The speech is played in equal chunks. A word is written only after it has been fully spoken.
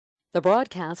The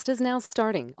broadcast is now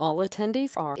starting. All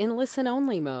attendees are in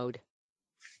listen-only mode.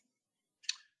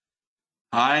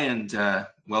 Hi, and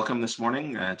welcome this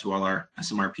morning to all our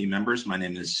SMRP members. My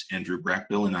name is Andrew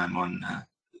Brackbill, and I'm on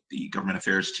the Government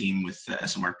Affairs team with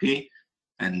SMRP.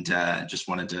 And just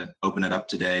wanted to open it up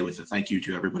today with a thank you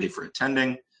to everybody for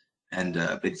attending, and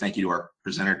a big thank you to our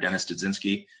presenter, Dennis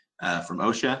Dudzinski from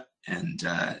OSHA. And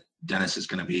Dennis is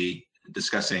going to be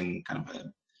discussing kind of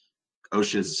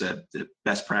OSHA's the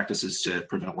best practices to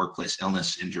prevent workplace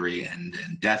illness, injury, and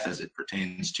death as it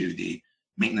pertains to the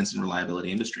maintenance and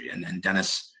reliability industry. And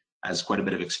Dennis has quite a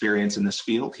bit of experience in this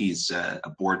field. He's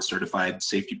a board certified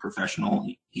safety professional.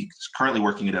 He's currently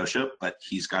working at OSHA, but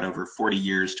he's got over 40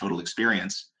 years total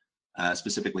experience,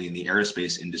 specifically in the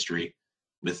aerospace industry,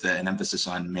 with an emphasis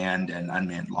on manned and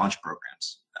unmanned launch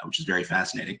programs, which is very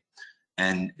fascinating.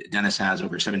 And Dennis has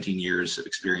over 17 years of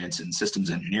experience in systems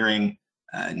engineering,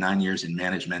 9 years in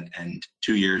management, and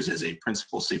 2 years as a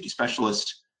principal safety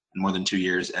specialist, and more than 2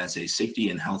 years as a safety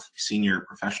and health senior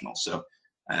professional. So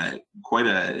quite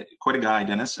a guy,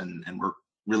 Dennis, and we're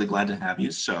really glad to have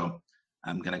you. So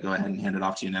I'm going to go ahead and hand it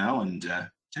off to you now and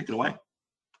take it away.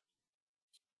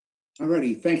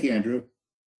 Alrighty, thank you, Andrew.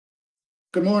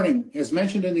 Good morning. As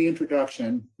mentioned in the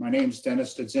introduction, my name is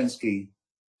Dennis Dudzinski,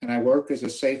 and I work as a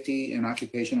safety and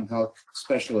occupational health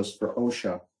specialist for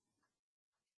OSHA.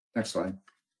 Next slide.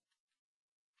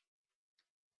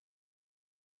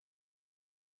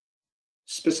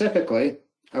 Specifically,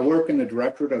 I work in the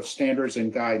Directorate of Standards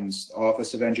and Guidance,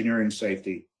 Office of Engineering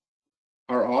Safety.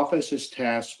 Our office is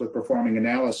tasked with performing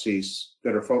analyses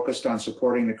that are focused on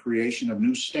supporting the creation of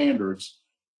new standards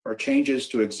or changes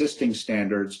to existing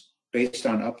standards based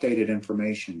on updated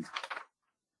information.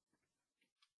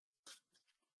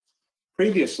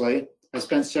 Previously, I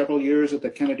spent several years at the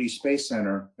Kennedy Space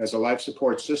Center as a life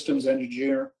support systems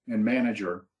engineer and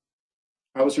manager.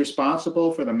 I was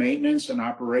responsible for the maintenance and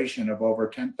operation of over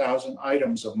 10,000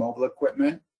 items of mobile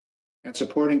equipment and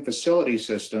supporting facility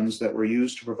systems that were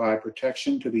used to provide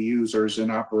protection to the users in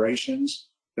operations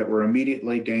that were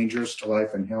immediately dangerous to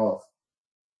life and health.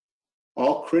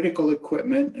 All critical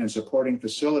equipment and supporting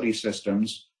facility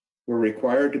systems were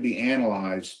required to be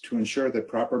analyzed to ensure that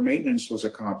proper maintenance was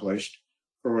accomplished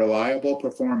for reliable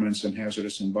performance in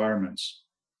hazardous environments.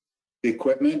 The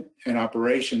equipment and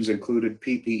operations included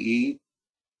PPE,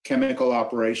 chemical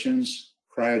operations,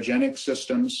 cryogenic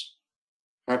systems,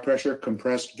 high-pressure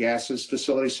compressed gases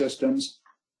facility systems,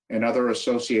 and other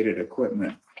associated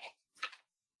equipment.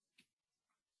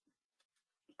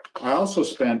 I also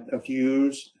spent a few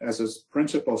years as a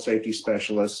principal safety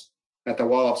specialist at the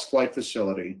Wallops flight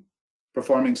facility,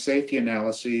 performing safety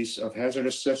analyses of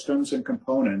hazardous systems and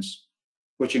components,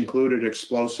 which included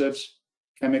explosives,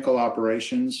 chemical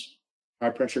operations,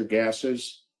 high-pressure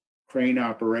gases, crane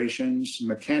operations,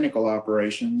 mechanical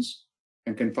operations,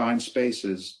 and confined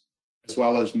spaces, as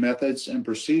well as methods and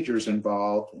procedures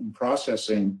involved in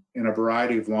processing in a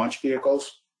variety of launch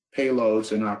vehicles,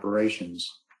 payloads, and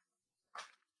operations.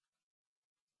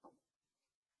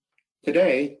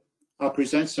 Today, I'll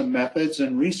present some methods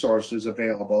and resources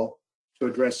available to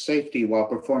address safety while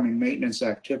performing maintenance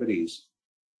activities.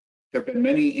 There have been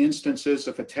many instances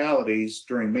of fatalities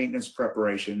during maintenance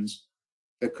preparations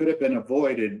that could have been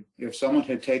avoided if someone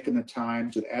had taken the time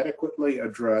to adequately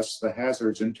address the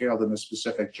hazards entailed in a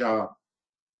specific job.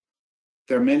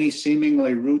 There are many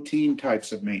seemingly routine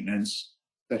types of maintenance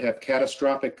that have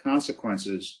catastrophic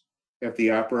consequences if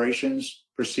the operations,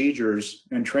 procedures,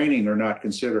 and training are not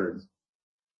considered.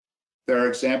 There are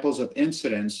examples of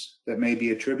incidents that may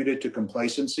be attributed to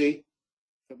complacency,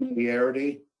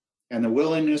 familiarity, and the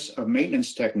willingness of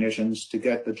maintenance technicians to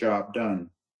get the job done.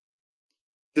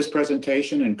 This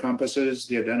presentation encompasses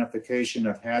the identification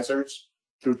of hazards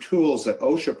through tools that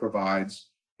OSHA provides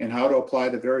and how to apply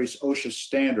the various OSHA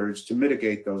standards to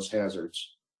mitigate those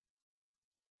hazards.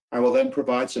 I will then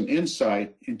provide some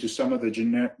insight into some of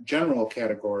the general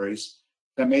categories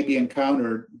that may be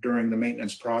encountered during the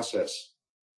maintenance process.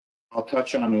 I'll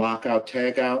touch on lockout,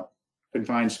 tagout,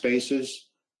 confined spaces,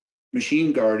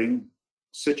 machine guarding,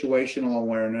 situational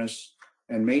awareness,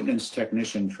 and maintenance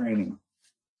technician training.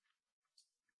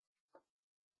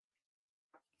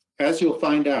 As you'll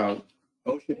find out,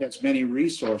 OSHA has many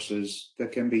resources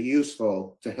that can be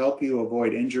useful to help you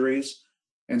avoid injuries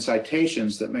and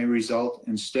citations that may result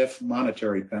in stiff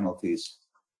monetary penalties.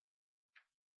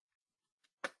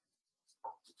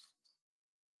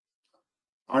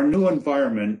 Our new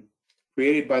environment,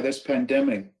 created by this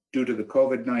pandemic due to the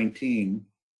COVID-19,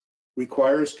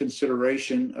 requires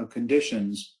consideration of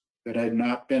conditions that had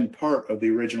not been part of the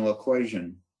original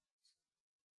equation.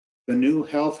 The new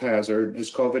health hazard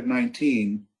is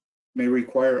COVID-19 may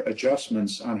require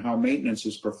adjustments on how maintenance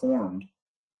is performed.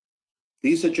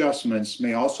 These adjustments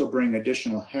may also bring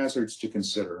additional hazards to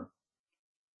consider.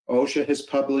 OSHA has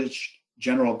published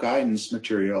general guidance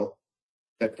material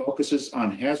that focuses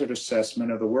on hazard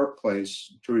assessment of the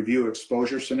workplace to review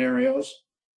exposure scenarios,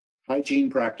 hygiene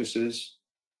practices,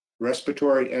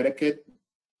 respiratory etiquette,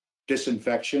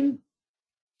 disinfection,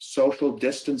 social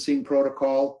distancing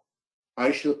protocol,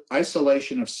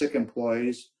 isolation of sick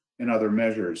employees, and other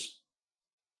measures.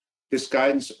 This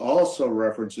guidance also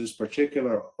references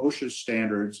particular OSHA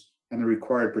standards and the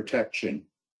required protection.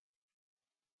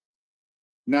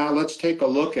 Now let's take a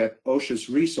look at OSHA's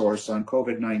resource on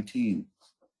COVID-19.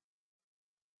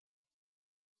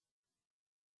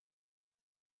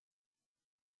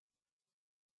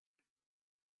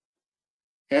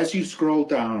 As you scroll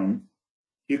down,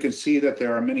 you can see that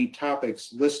there are many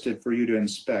topics listed for you to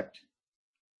inspect.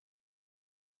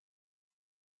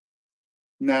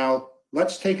 Now,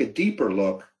 let's take a deeper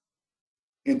look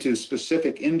into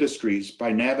specific industries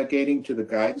by navigating to the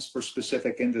guidance for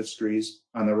specific industries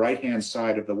on the right-hand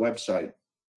side of the website.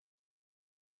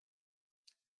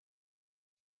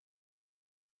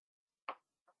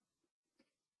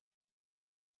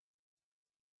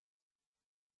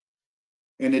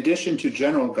 In addition to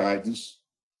general guidance,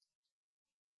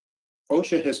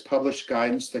 OSHA has published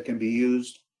guidance that can be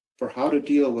used for how to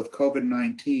deal with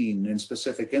COVID-19 in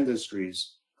specific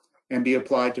industries and be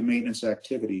applied to maintenance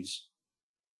activities.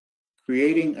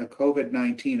 Creating a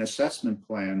COVID-19 assessment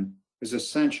plan is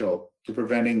essential to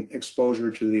preventing exposure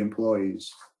to the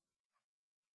employees.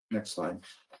 Next slide.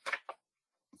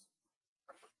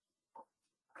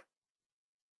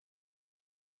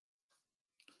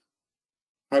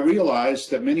 I realize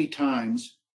that many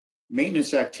times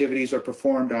maintenance activities are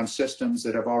performed on systems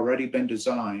that have already been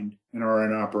designed and are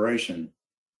in operation.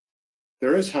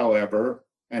 There is, however,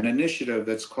 an initiative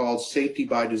that's called Safety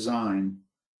by Design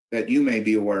that you may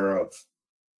be aware of.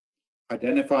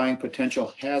 Identifying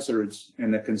potential hazards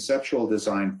in the conceptual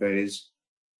design phase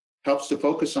helps to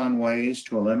focus on ways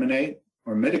to eliminate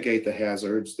or mitigate the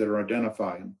hazards that are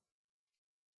identified.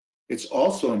 It's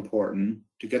also important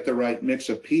to get the right mix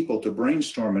of people to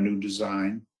brainstorm a new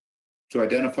design to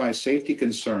identify safety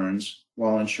concerns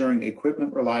while ensuring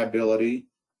equipment reliability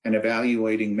and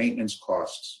evaluating maintenance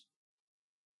costs.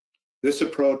 This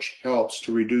approach helps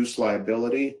to reduce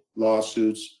liability,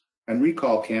 lawsuits, and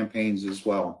recall campaigns as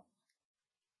well.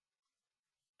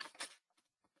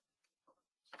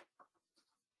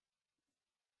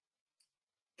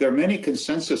 There are many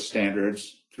consensus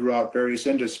standards throughout various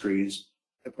industries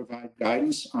that provide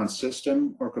guidance on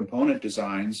system or component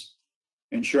designs,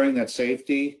 ensuring that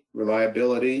safety,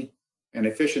 reliability, and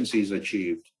efficiency is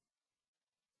achieved.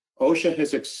 OSHA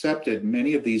has accepted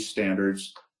many of these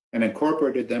standards and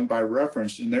incorporated them by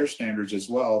reference in their standards as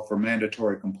well for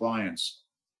mandatory compliance.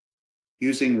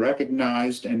 Using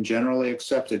recognized and generally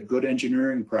accepted good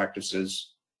engineering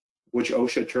practices, which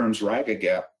OSHA terms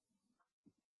RAGAGAP,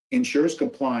 ensures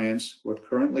compliance with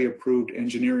currently approved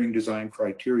engineering design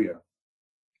criteria.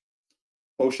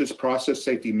 OSHA's Process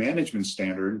Safety Management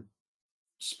Standard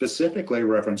specifically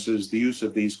references the use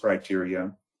of these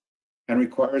criteria and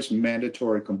requires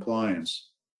mandatory compliance.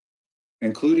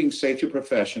 Including safety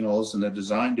professionals in the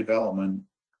design development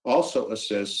also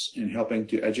assists in helping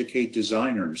to educate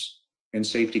designers in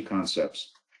safety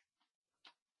concepts.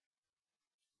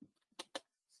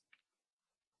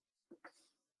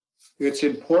 It's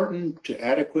important to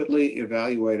adequately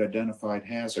evaluate identified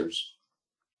hazards.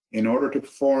 In order to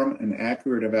perform an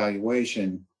accurate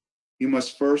evaluation, you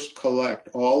must first collect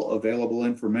all available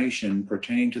information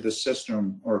pertaining to the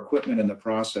system or equipment in the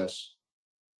process.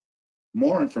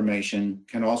 More information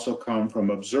can also come from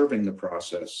observing the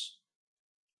process.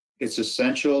 It's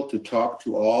essential to talk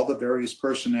to all the various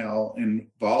personnel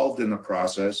involved in the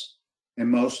process, and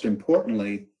most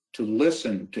importantly, to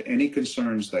listen to any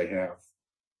concerns they have.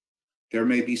 There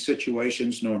may be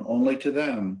situations known only to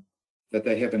them that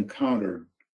they have encountered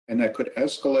and that could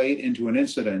escalate into an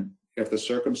incident if the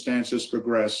circumstances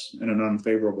progress in an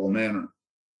unfavorable manner.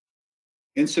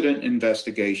 Incident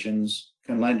investigations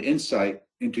can lend insight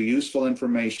into useful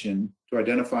information to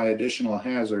identify additional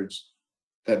hazards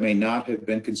that may not have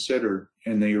been considered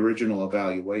in the original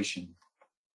evaluation.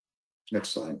 Next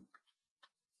slide.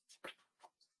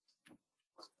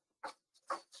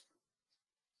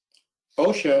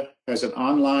 OSHA has an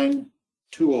online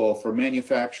tool for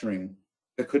manufacturing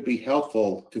that could be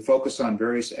helpful to focus on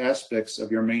various aspects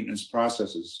of your maintenance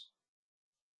processes.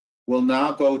 We'll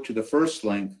now go to the first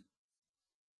link.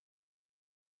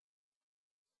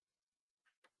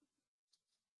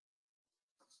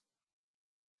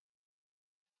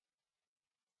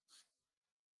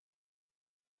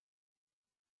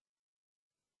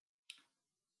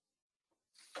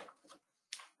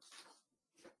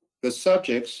 The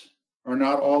subjects are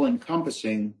not all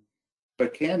encompassing,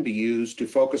 but can be used to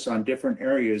focus on different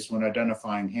areas when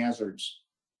identifying hazards.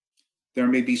 There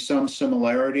may be some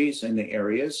similarities in the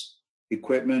areas,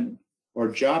 equipment, or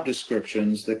job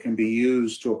descriptions that can be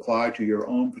used to apply to your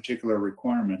own particular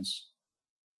requirements.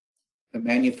 The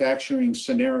manufacturing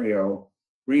scenario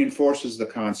reinforces the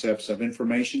concepts of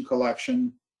information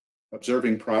collection,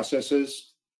 observing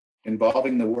processes,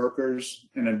 involving the workers,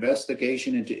 and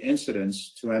investigation into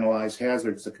incidents to analyze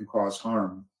hazards that can cause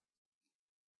harm.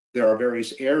 There are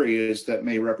various areas that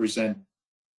may represent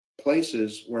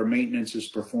places where maintenance is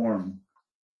performed.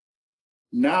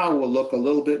 Now we'll look a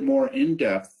little bit more in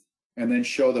depth and then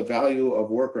show the value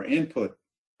of worker input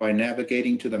by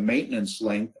navigating to the maintenance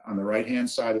link on the right-hand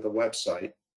side of the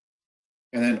website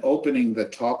and then opening the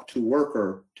Talk to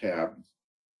Worker tab.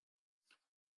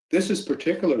 This is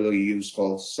particularly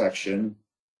useful section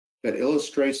that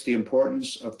illustrates the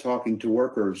importance of talking to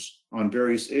workers on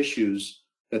various issues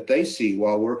that they see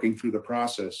while working through the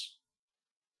process.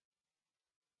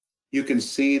 You can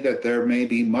see that there may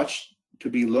be much to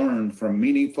be learned from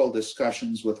meaningful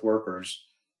discussions with workers,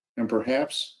 and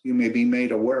perhaps you may be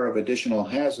made aware of additional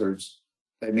hazards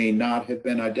that may not have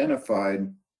been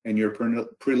identified in your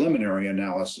preliminary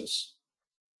analysis.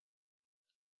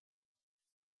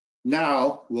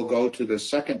 Now we'll go to the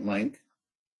second link,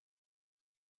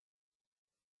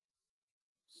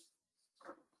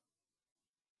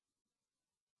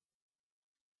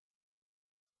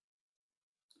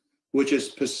 which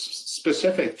is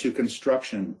specific to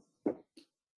construction.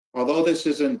 Although this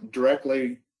isn't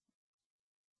directly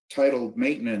titled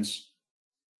maintenance,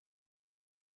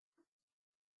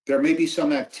 there may be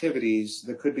some activities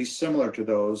that could be similar to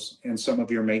those in some of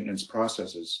your maintenance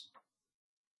processes.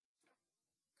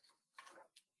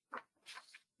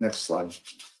 Next slide.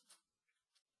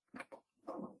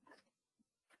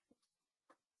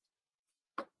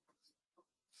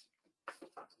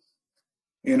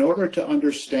 In order to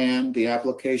understand the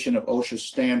application of OSHA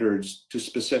standards to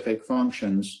specific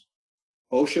functions,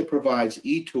 OSHA provides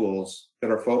e-tools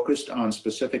that are focused on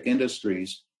specific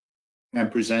industries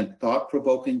and present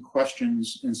thought-provoking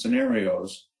questions and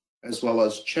scenarios, as well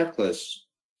as checklists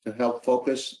to help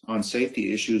focus on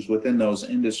safety issues within those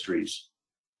industries.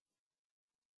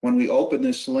 When we open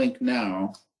this link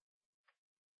now,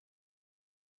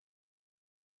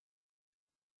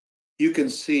 you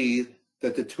can see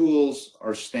that the tools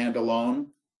are standalone,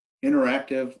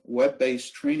 interactive,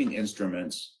 web-based training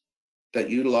instruments that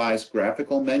utilize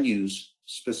graphical menus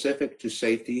specific to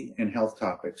safety and health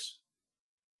topics.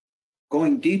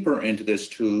 Going deeper into this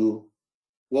tool,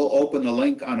 we'll open the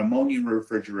link on ammonia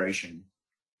refrigeration,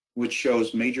 which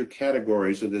shows major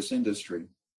categories of this industry.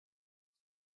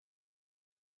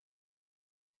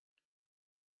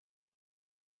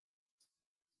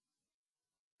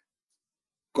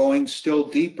 Going still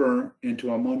deeper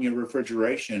into ammonia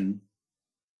refrigeration,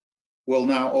 we'll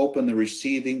now open the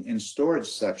receiving and storage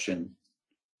section.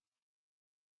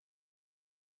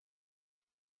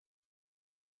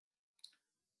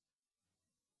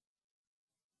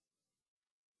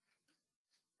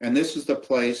 And this is the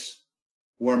place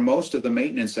where most of the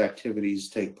maintenance activities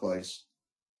take place.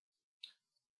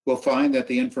 We'll find that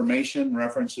the information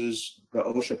references the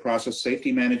OSHA Process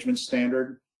Safety Management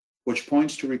Standard, which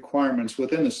points to requirements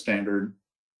within the standard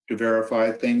to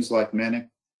verify things like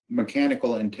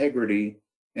mechanical integrity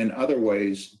and other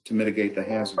ways to mitigate the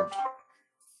hazards.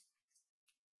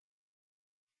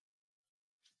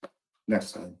 Next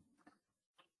slide.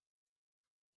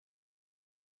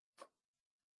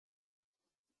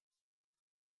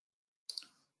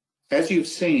 As you've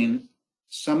seen,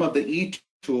 some of the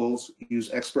e-tools use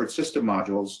expert system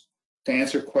modules to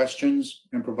answer questions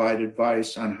and provide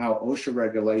advice on how OSHA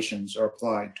regulations are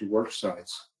applied to work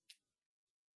sites.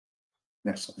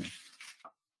 Next slide.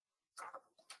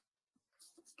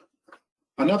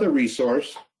 Another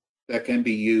resource that can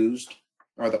be used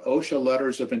are the OSHA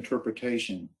letters of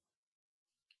interpretation.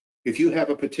 If you have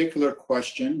a particular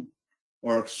question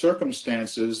or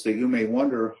circumstances that you may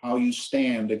wonder how you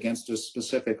stand against a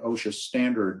specific OSHA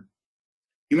standard,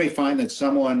 you may find that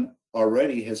someone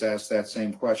already has asked that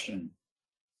same question.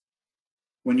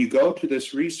 When you go to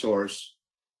this resource,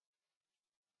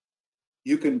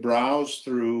 you can browse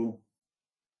through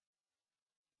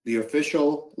the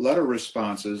official letter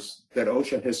responses that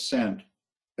OSHA has sent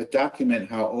that document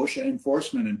how OSHA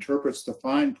enforcement interprets the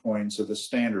fine points of the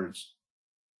standards.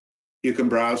 You can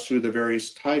browse through the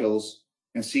various titles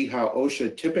and see how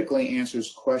OSHA typically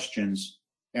answers questions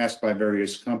asked by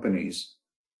various companies.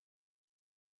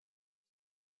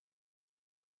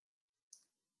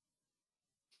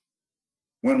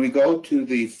 When we go to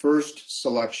the first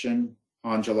selection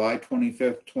on July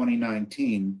 25th,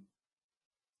 2019.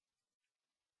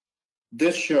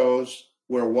 This shows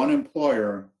where one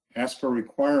employer asked for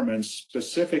requirements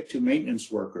specific to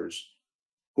maintenance workers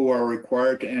who are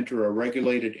required to enter a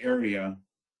regulated area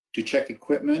to check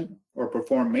equipment or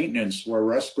perform maintenance where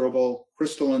respirable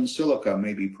crystalline silica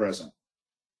may be present.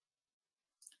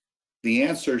 The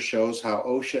answer shows how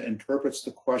OSHA interprets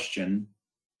the question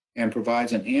and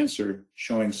provides an answer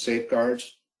showing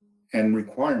safeguards and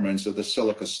requirements of the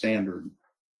silica standard.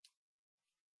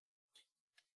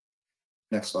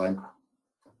 Next slide.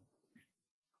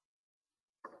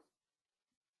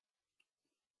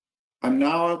 I'm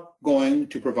now going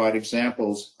to provide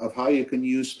examples of how you can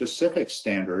use specific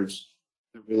standards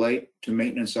that relate to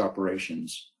maintenance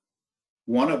operations.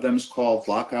 One of them is called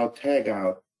lockout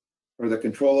tagout, or the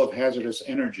control of hazardous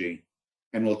energy,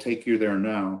 and we'll take you there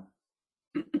now.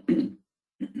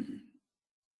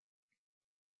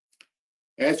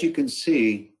 As you can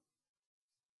see,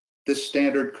 this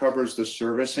standard covers the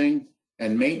servicing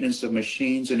and maintenance of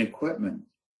machines and equipment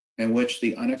in which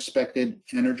the unexpected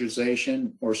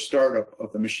energization or startup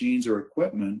of the machines or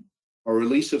equipment or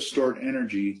release of stored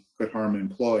energy could harm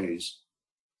employees.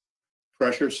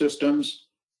 Pressure systems,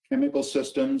 chemical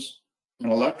systems,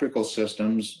 and electrical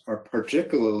systems are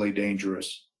particularly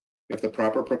dangerous if the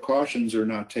proper precautions are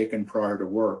not taken prior to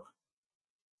work.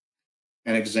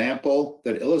 An example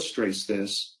that illustrates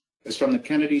this is from the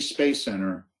Kennedy Space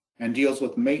Center and deals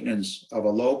with maintenance of a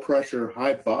low-pressure,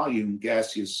 high-volume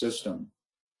gaseous system.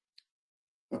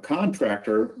 A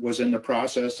contractor was in the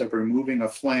process of removing a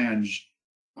flange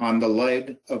on the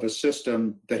leg of a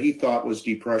system that he thought was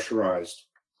depressurized.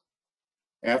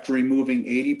 After removing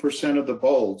 80% of the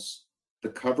bolts, the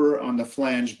cover on the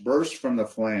flange burst from the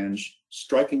flange,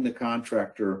 striking the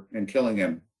contractor and killing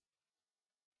him.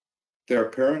 There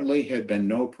apparently had been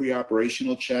no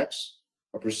pre-operational checks,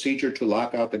 a procedure to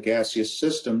lock out the gaseous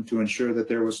system to ensure that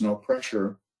there was no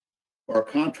pressure, or a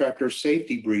contractor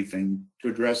safety briefing to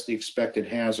address the expected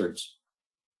hazards.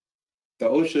 The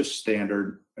OSHA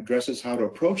standard addresses how to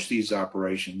approach these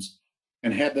operations,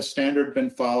 and had the standard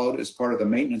been followed as part of the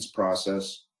maintenance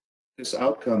process, this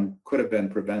outcome could have been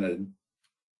prevented.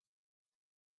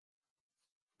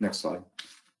 Next slide.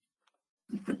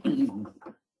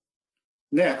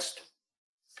 Next,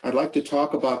 I'd like to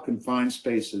talk about confined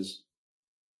spaces.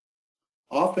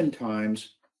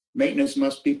 Oftentimes, maintenance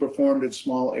must be performed in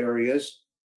small areas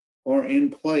or in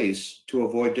place to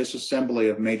avoid disassembly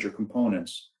of major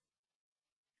components.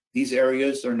 These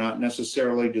areas are not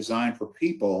necessarily designed for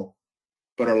people,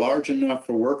 but are large enough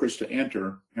for workers to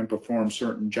enter and perform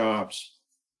certain jobs.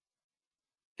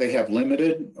 They have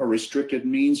limited or restricted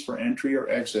means for entry or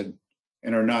exit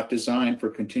and are not designed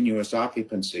for continuous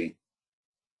occupancy.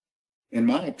 In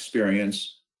my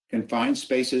experience, confined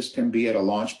spaces can be at a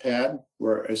launch pad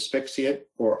where asphyxiate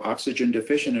or oxygen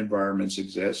deficient environments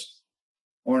exist,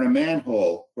 or in a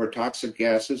manhole where toxic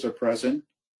gases are present,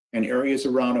 and areas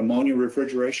around ammonia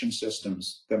refrigeration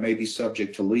systems that may be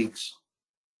subject to leaks.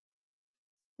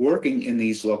 Working in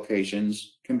these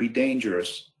locations can be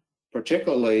dangerous,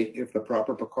 particularly if the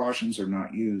proper precautions are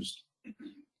not used.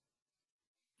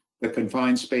 The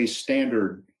confined space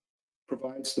standard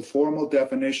provides the formal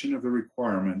definition of the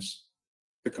requirements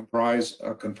to comprise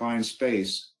a confined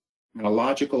space and a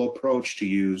logical approach to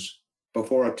use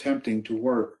before attempting to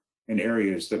work in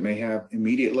areas that may have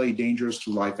immediately dangerous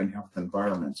to life and health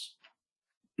environments.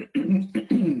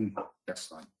 Next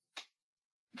slide.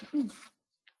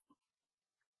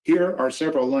 Here are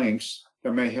several links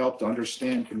that may help to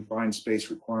understand confined space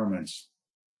requirements.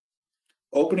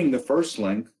 Opening the first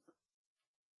link,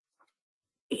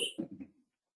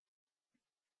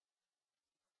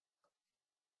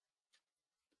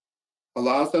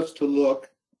 allows us to look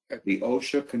at the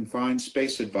OSHA Confined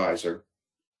Space Advisor,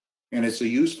 and it's a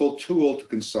useful tool to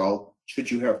consult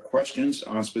should you have questions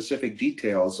on specific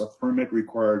details of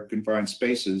permit-required confined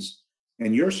spaces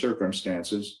in your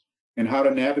circumstances and how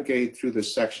to navigate through the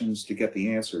sections to get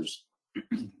the answers.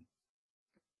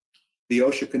 The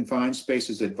OSHA Confined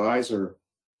Spaces Advisor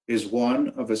is one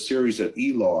of a series of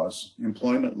e-laws,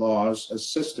 employment laws,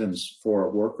 assistance for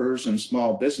workers and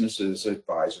small businesses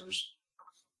advisors,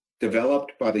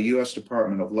 developed by the U.S.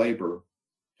 Department of Labor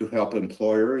to help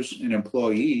employers and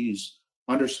employees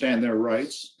understand their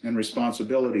rights and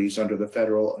responsibilities under the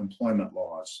federal employment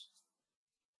laws.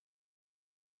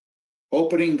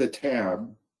 Opening the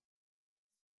tab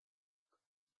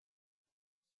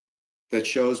that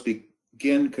shows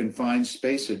Begin Confined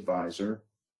Space Advisor,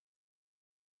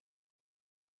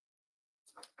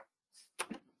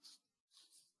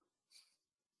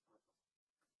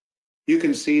 You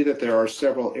can see that there are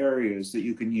several areas that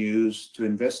you can use to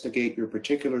investigate your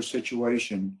particular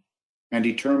situation and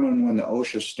determine when the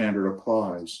OSHA standard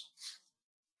applies.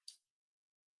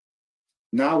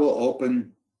 Now we'll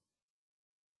open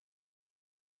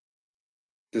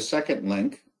the second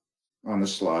link on the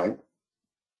slide,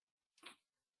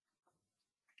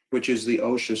 which is the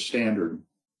OSHA standard.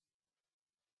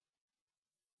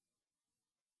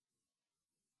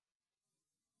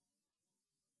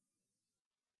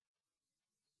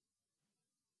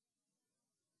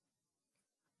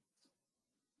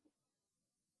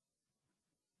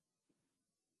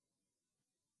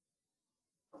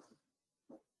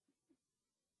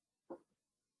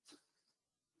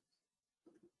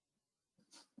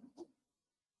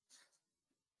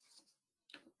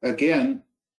 Again,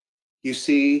 you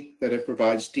see that it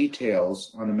provides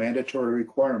details on the mandatory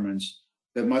requirements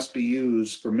that must be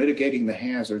used for mitigating the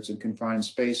hazards in confined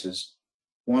spaces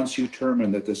once you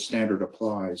determine that the standard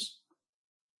applies.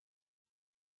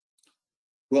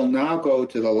 We'll now go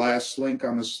to the last link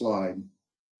on the slide.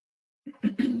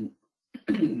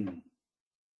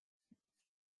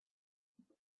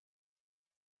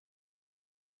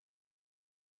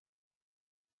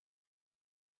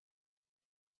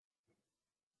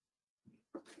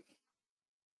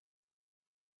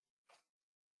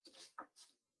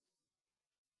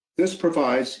 This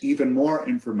provides even more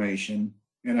information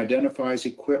and identifies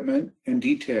equipment and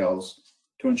details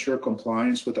to ensure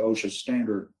compliance with the OSHA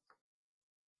standard.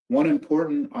 One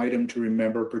important item to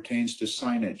remember pertains to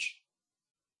signage.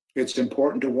 It's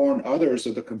important to warn others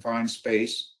of the confined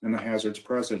space and the hazards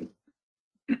present.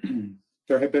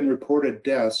 There have been reported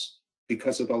deaths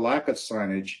because of the lack of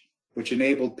signage, which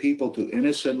enabled people to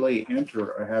innocently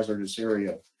enter a hazardous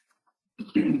area.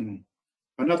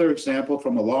 Another example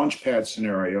from a launch pad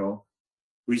scenario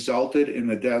resulted in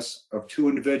the deaths of 2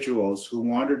 individuals who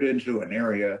wandered into an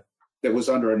area that was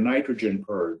under a nitrogen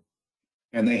purge,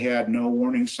 and they had no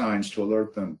warning signs to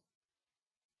alert them.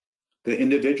 The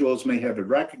individuals may have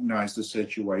recognized the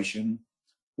situation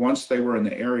once they were in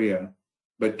the area,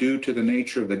 but due to the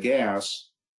nature of the gas,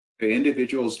 the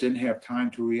individuals didn't have time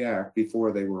to react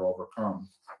before they were overcome.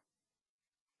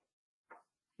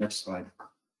 Next slide.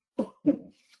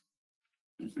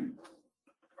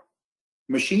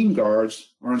 Machine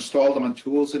guards are installed on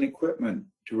tools and equipment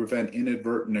to prevent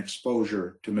inadvertent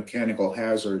exposure to mechanical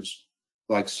hazards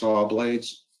like saw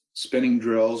blades, spinning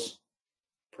drills,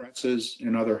 presses,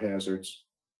 and other hazards.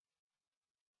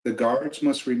 The guards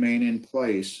must remain in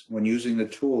place when using the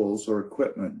tools or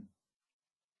equipment.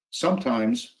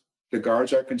 Sometimes the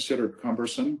guards are considered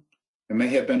cumbersome and may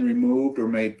have been removed or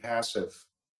made passive.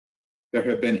 There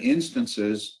have been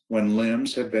instances when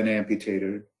limbs have been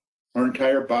amputated or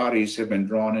entire bodies have been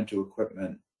drawn into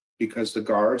equipment because the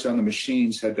guards on the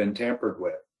machines had been tampered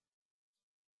with.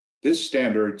 This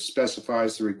standard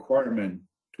specifies the requirement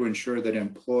to ensure that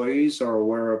employees are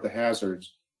aware of the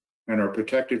hazards and are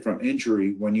protected from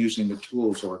injury when using the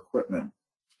tools or equipment.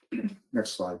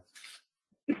 Next slide.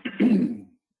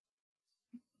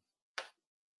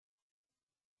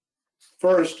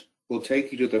 First, we'll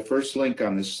take you to the first link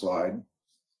on this slide.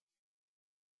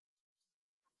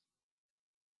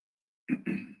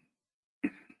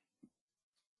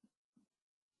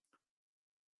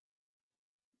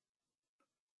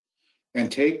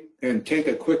 And take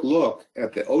a quick look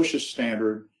at the OSHA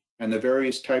standard and the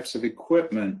various types of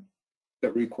equipment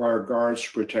that require guards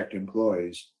to protect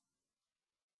employees.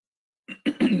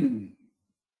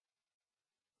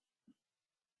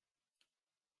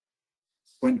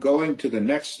 When going to the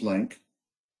next link,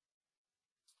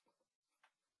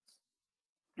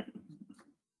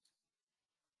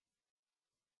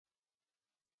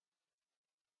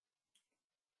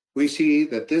 we see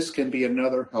that this can be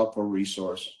another helpful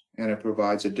resource, and it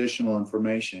provides additional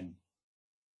information.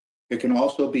 It can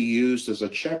also be used as a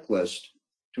checklist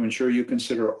to ensure you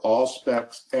consider all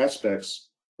aspects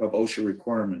of OSHA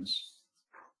requirements.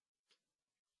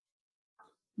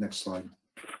 Next slide.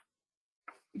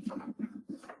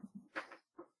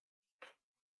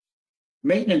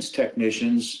 Maintenance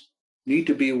technicians need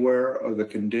to be aware of the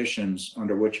conditions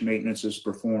under which maintenance is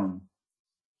performed,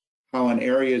 how an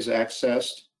area is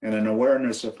accessed, and an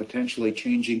awareness of potentially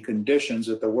changing conditions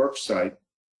at the work site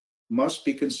must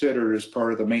be considered as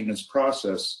part of the maintenance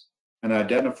process and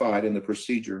identified in the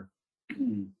procedure.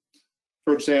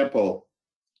 For example,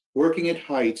 working at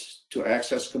heights to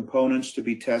access components to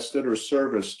be tested or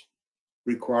serviced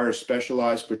requires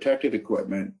specialized protective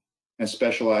equipment and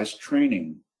specialized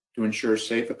training to ensure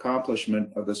safe accomplishment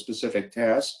of the specific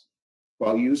task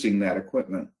while using that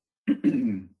equipment.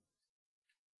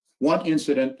 One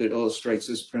incident that illustrates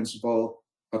this principle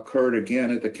occurred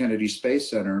again at the Kennedy Space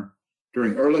Center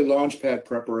during early launch pad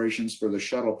preparations for the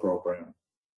shuttle program.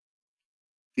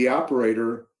 The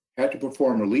operator had to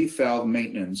perform relief valve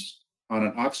maintenance on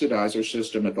an oxidizer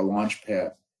system at the launch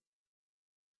pad.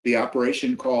 The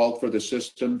operation called for the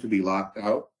system to be locked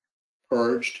out,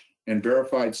 purged, and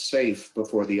verified safe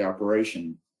before the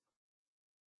operation.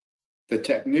 The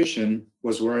technician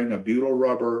was wearing a butyl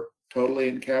rubber,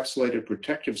 totally encapsulated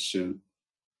protective suit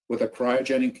with a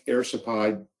cryogenic air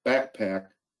supply backpack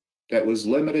that was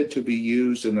limited to be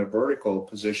used in the vertical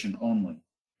position only.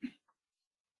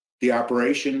 The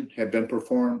operation had been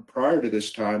performed prior to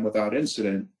this time without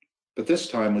incident, but this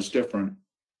time was different.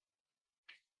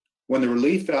 When the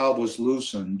relief valve was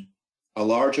loosened, a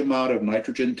large amount of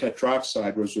nitrogen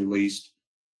tetroxide was released,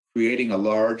 creating a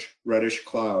large reddish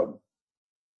cloud.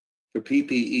 The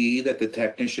PPE that the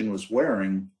technician was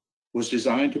wearing was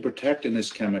designed to protect in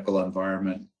this chemical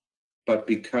environment, but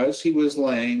because he was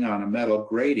laying on a metal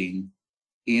grating,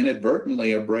 he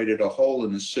inadvertently abraded a hole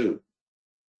in the suit.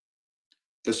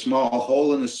 The small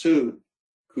hole in the suit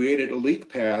created a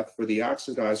leak path for the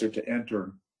oxidizer to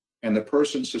enter, and the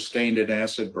person sustained an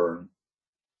acid burn.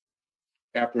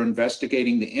 After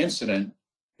investigating the incident,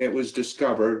 it was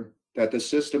discovered that the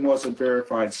system wasn't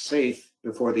verified safe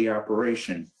before the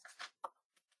operation.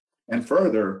 And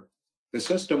further, the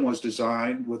system was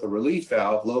designed with a relief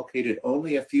valve located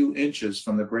only a few inches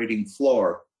from the grating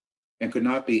floor and could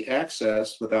not be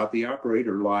accessed without the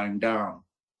operator lying down.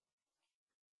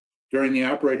 During the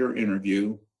operator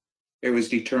interview, it was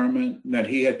determined that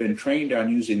he had been trained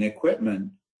on using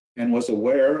equipment and was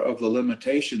aware of the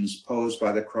limitations posed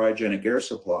by the cryogenic air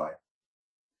supply.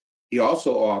 He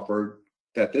also offered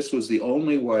that this was the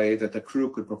only way that the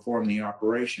crew could perform the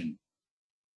operation.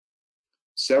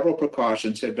 Several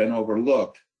precautions had been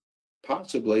overlooked,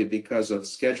 possibly because of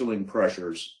scheduling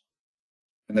pressures,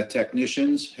 and the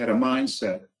technicians had a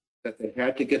mindset that they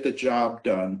had to get the job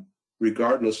done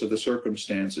regardless of the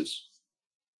circumstances.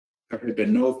 There had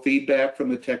been no feedback from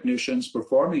the technicians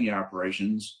performing the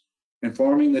operations,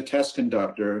 informing the test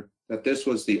conductor that this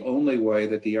was the only way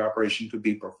that the operation could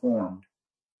be performed.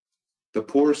 The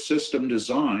poor system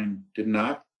design did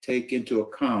not take into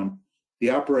account the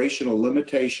operational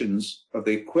limitations of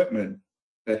the equipment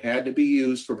that had to be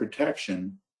used for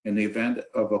protection in the event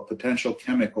of a potential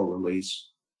chemical release.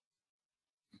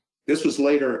 This was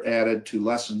later added to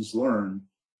lessons learned,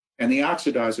 and the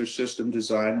oxidizer system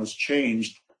design was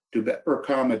changed to better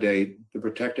accommodate the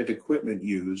protective equipment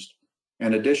used,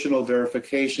 and additional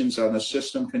verifications on the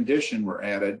system condition were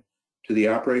added to the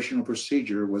operational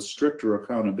procedure with stricter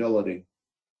accountability.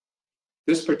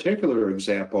 This particular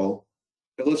example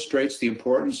illustrates the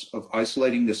importance of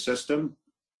isolating the system,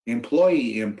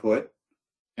 employee input,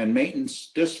 and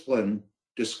maintenance discipline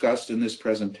discussed in this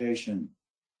presentation.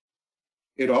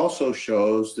 It also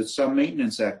shows that some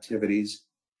maintenance activities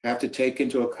have to take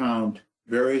into account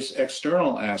various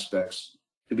external aspects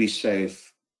to be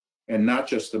safe, and not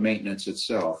just the maintenance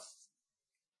itself.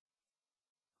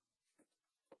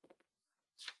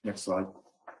 Next slide.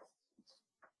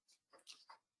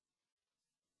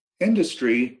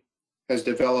 Industry has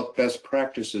developed best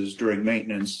practices during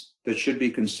maintenance that should be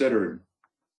considered.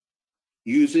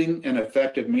 Using an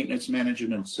effective maintenance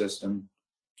management system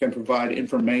can provide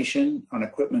information on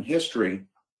equipment history,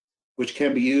 which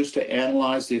can be used to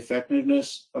analyze the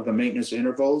effectiveness of the maintenance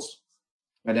intervals,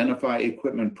 identify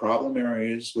equipment problem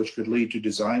areas which could lead to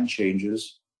design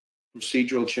changes,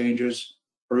 procedural changes,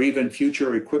 or even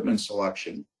future equipment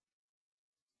selection.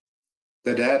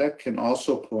 The data can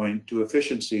also point to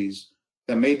efficiencies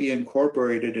that may be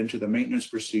incorporated into the maintenance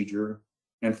procedure,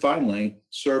 and finally,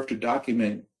 serve to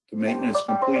document the maintenance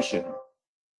completion.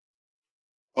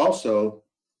 Also,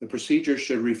 the procedure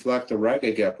should reflect the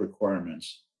RAGA gap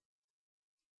requirements.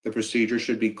 The procedure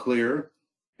should be clear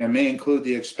and may include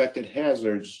the expected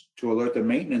hazards to alert the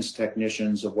maintenance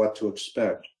technicians of what to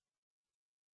expect.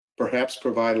 Perhaps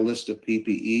provide a list of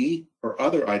PPE or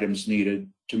other items needed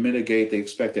to mitigate the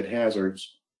expected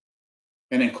hazards,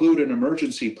 and include an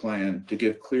emergency plan to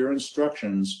give clear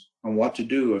instructions on what to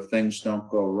do if things don't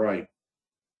go right.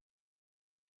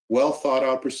 Well thought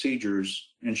out procedures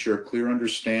ensure clear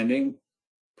understanding,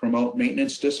 promote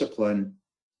maintenance discipline,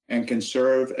 and can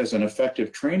serve as an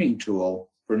effective training tool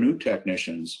for new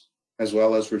technicians, as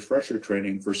well as refresher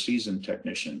training for seasoned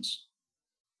technicians.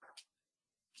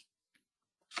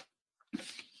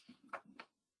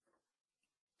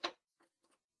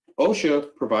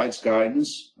 OSHA provides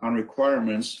guidance on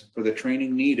requirements for the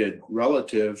training needed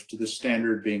relative to the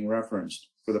standard being referenced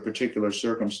for the particular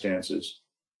circumstances.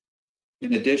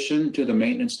 In addition to the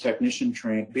maintenance technician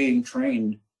being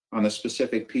trained on a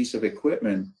specific piece of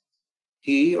equipment,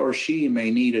 He or she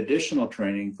may need additional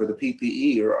training for the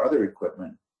PPE or other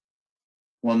equipment.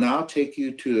 We'll now take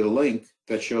you to the link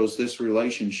that shows this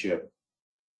relationship.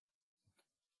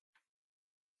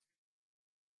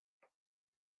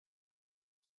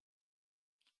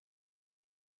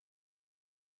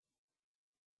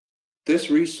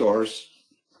 This resource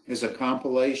is a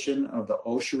compilation of the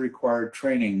OSHA required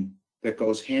training that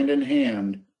goes hand in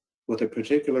hand with the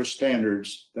particular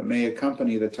standards that may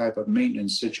accompany the type of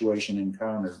maintenance situation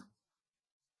encountered.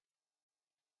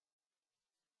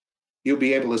 You'll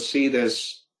be able to see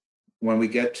this when we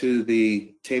get to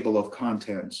the table of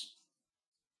contents.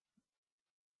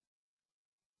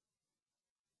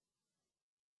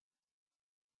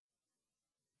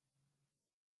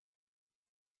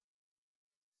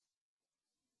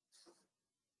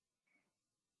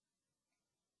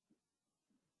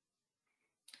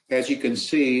 As you can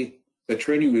see, the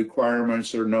training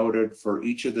requirements are noted for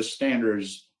each of the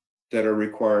standards that are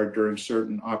required during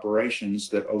certain operations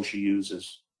that OSHA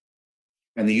uses.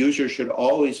 And the user should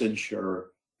always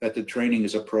ensure that the training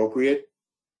is appropriate,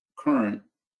 current,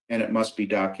 and it must be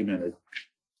documented.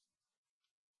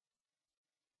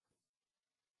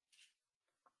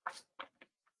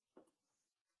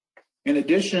 In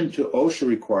addition to OSHA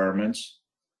requirements,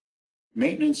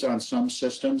 maintenance on some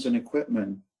systems and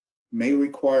equipment may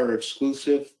require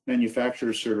exclusive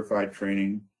manufacturer certified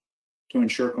training to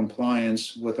ensure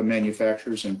compliance with a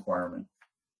manufacturer's requirement.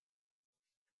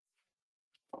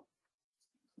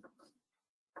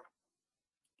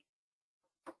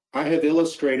 I have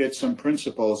illustrated some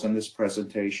principles in this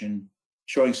presentation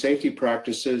showing safety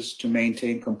practices to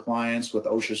maintain compliance with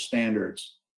OSHA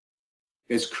standards.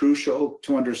 It's crucial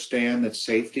to understand that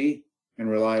safety and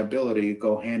reliability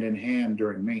go hand in hand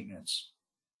during maintenance.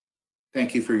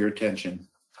 Thank you for your attention.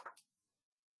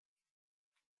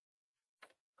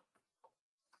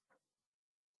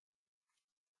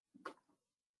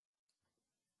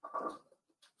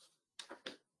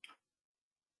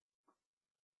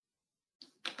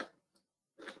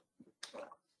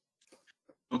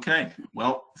 Okay,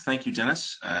 well, thank you,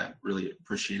 Dennis. Really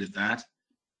appreciated that.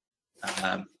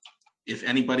 If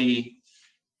anybody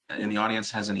in the audience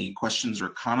has any questions or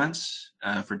comments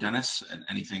for Dennis and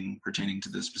anything pertaining to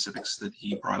the specifics that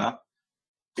he brought up,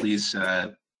 please,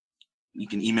 you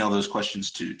can email those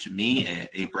questions to me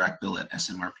at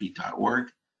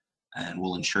abrackbill@smrp.org, and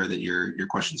we'll ensure that your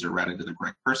questions are routed to the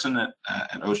correct person at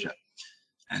OSHA.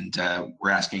 And we're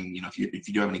asking, if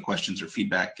you do have any questions or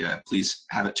feedback, please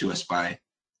have it to us by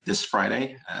this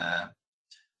Friday,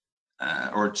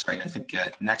 or sorry, I think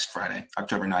next Friday,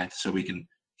 October 9th, so we can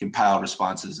compile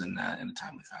responses in a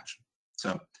timely fashion.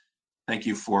 So thank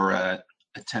you for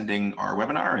attending our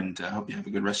webinar, and I hope you have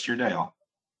a good rest of your day all.